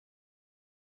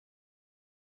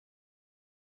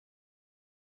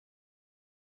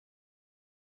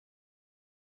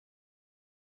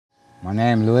My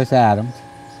name is Louis Adams,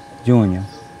 Jr.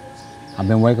 I've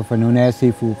been working for Nunez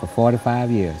Seafood for 45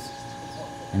 years,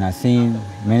 and I've seen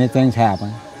many things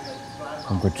happen,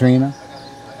 from Katrina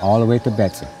all the way to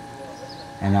Betsy.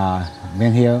 And I've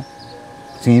been here,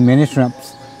 seen many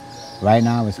shrimps. Right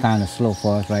now, it's kind of slow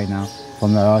for us right now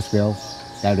from the oil spill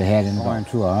that we had in the going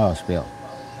through an oil spill.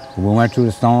 When we went through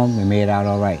the storm, we made it out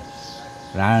all right.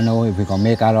 But I don't know if we're going to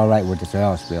make out all right with this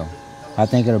oil spill. I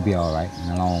think it'll be all right in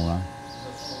the long run.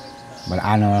 But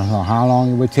I don't know how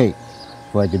long it would take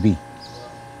for it to be.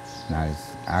 Now,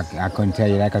 I couldn't tell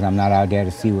you that because I'm not out there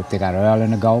to see if they got oil in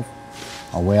the Gulf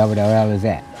or wherever the oil is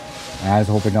at. And I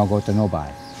just hope it don't go to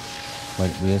nobody.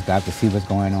 But we just got to see what's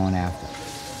going on after.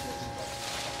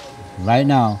 Right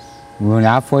now, when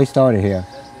I first started here,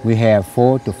 we had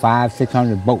 400 to 500,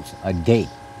 600 boats a day.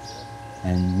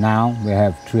 And now we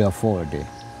have 3 or 4 a day.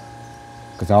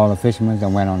 Because all the fishermen that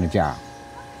went on the job.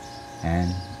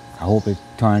 And I hope it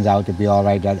turns out to be all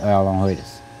right, that oil don't hurt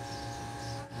us.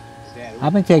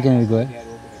 I've been taking it good.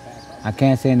 I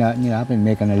can't say nothing, I've been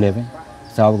making a living.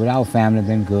 So with our family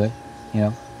been good,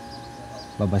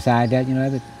 But besides that,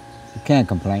 you can't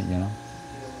complain,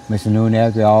 Mr.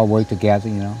 Nunez, we all work together,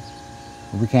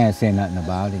 We can't say nothing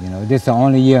about it, This is the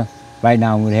only year right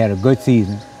now when we had a good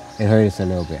season, it hurt us a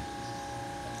little bit.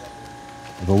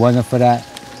 If it wasn't for that,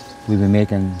 we'd be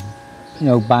making,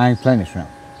 buying plenty of shrimp.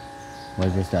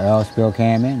 But just the oil spill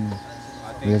came in,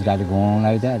 we just got to go on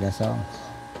like that, that's all.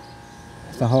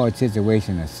 It's a hard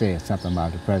situation to say something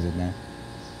about the president.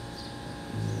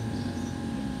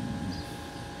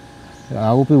 I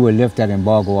hope he would lift that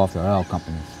embargo off the oil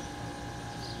companies.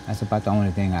 That's about the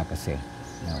only thing I could say.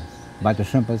 About the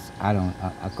shrimpers,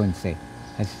 I couldn't say.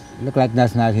 It looked like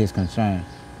that's not his concern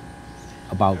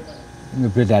about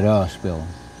that oil spill.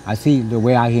 I see the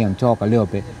way I hear him talk a little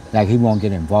bit, like he won't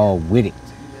get involved with it.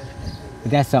 But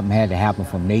that's something that had to happen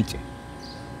from nature.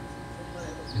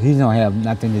 He don't have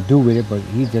nothing to do with it, but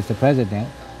he's just the president.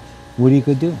 What he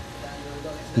could do?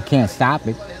 He can't stop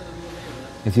it.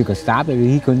 If you could stop it,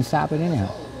 he couldn't stop it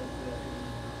anyhow.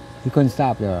 He couldn't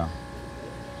stop the oil.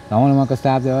 The only one could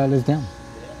stop the oil is them.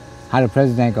 How the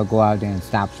president could go out there and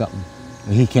stop something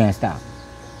that he can't stop?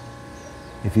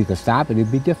 If he could stop it,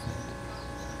 it'd be different.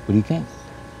 But he can't.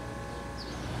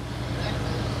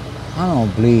 I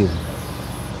don't believe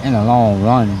in the long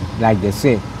run, like they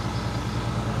said.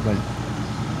 But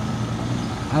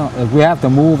if we have to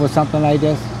move or something like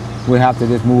this, we have to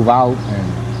just move out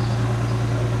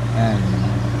and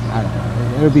I don't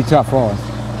know, it'll be tough for us.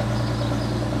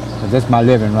 But this is my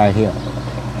living right here.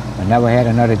 I never had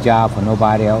another job for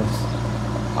nobody else.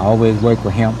 I always worked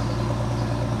with him.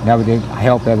 Never did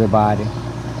help everybody.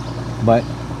 But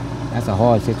that's a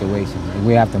hard situation.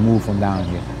 We have to move from down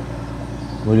here.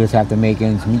 We'll just have to make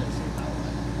ends meet.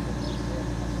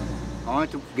 On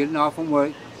to getting off from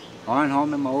work, on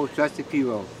home in my old trusty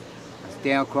P-Road. I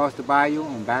stay across the bayou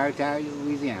in Barrett,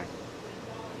 Louisiana.